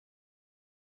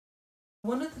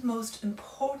One of the most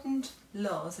important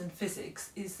laws in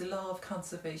physics is the law of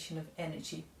conservation of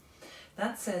energy.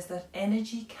 That says that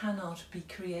energy cannot be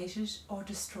created or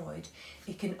destroyed.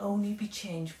 It can only be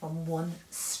changed from one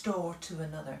store to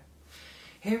another.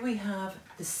 Here we have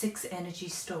the 6 energy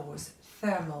stores: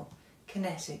 thermal,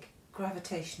 kinetic,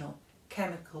 gravitational,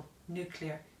 chemical,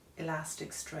 nuclear,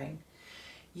 elastic, string.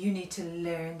 You need to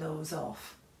learn those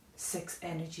off. 6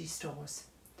 energy stores.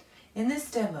 In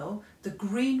this demo, the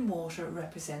green water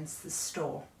represents the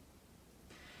store.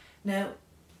 Now,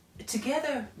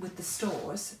 together with the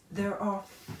stores, there are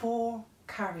 4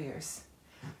 carriers: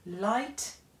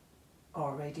 light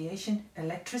or radiation,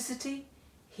 electricity,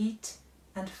 heat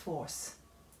and force.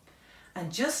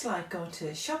 And just like going to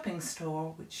a shopping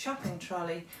store with shopping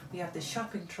trolley, we have the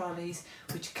shopping trolleys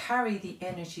which carry the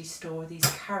energy store,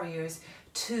 these carriers,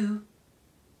 to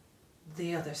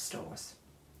the other stores.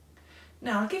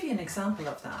 Now I'll give you an example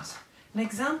of that. An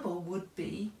example would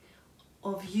be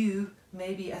of you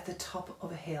maybe at the top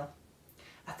of a hill.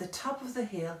 At the top of the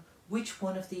hill, which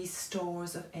one of these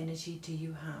stores of energy do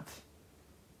you have?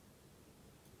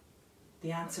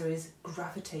 The answer is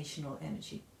gravitational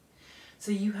energy.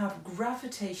 So you have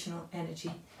gravitational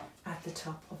energy at the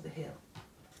top of the hill.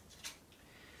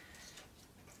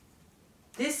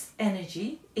 This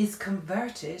energy is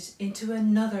converted into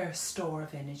another store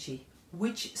of energy.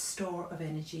 Which store of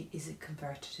energy is it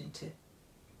converted into?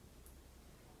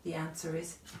 The answer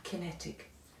is kinetic.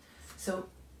 So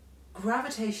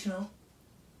gravitational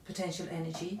potential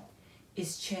energy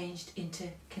is changed into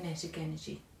kinetic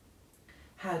energy.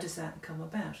 How does that come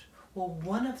about? Well,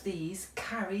 one of these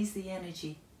carries the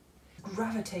energy.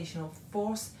 Gravitational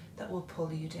force that will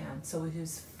pull you down. So it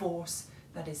is force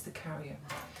that is the carrier.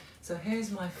 So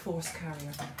here's my force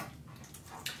carrier.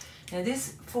 Now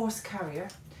this force carrier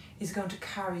is going to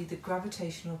carry the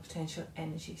gravitational potential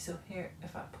energy. So here,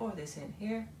 if I pour this in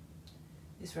here,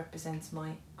 this represents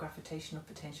my gravitational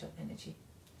potential energy.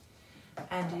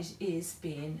 And it is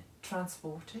being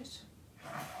transported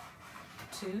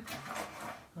to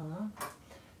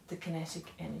the kinetic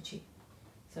energy.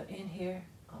 So in here,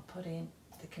 I'll put in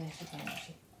the kinetic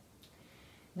energy.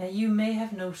 Now you may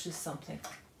have noticed something.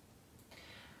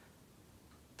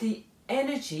 The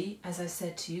energy, as I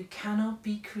said to you, cannot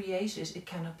be created, it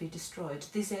cannot be destroyed.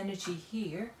 This energy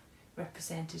here,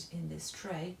 represented in this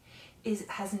tray,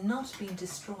 has not been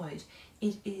destroyed.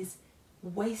 It is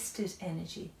wasted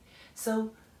energy.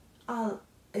 So I'll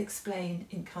explain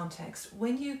in context.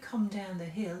 When you come down the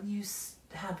hill, you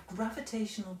have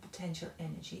gravitational potential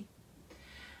energy.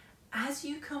 As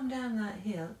you come down that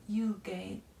hill, you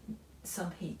gain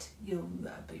some heat. You'll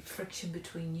be friction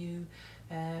between you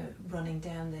running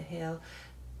down the hill.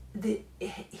 The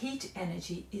heat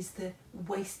energy is the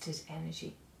wasted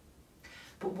energy.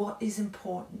 But what is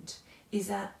important is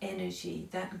that energy,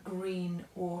 that green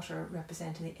water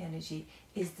representing the energy,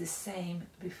 is the same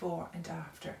before and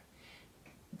after.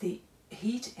 The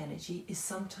heat energy is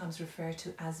sometimes referred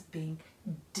to as being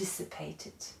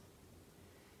dissipated.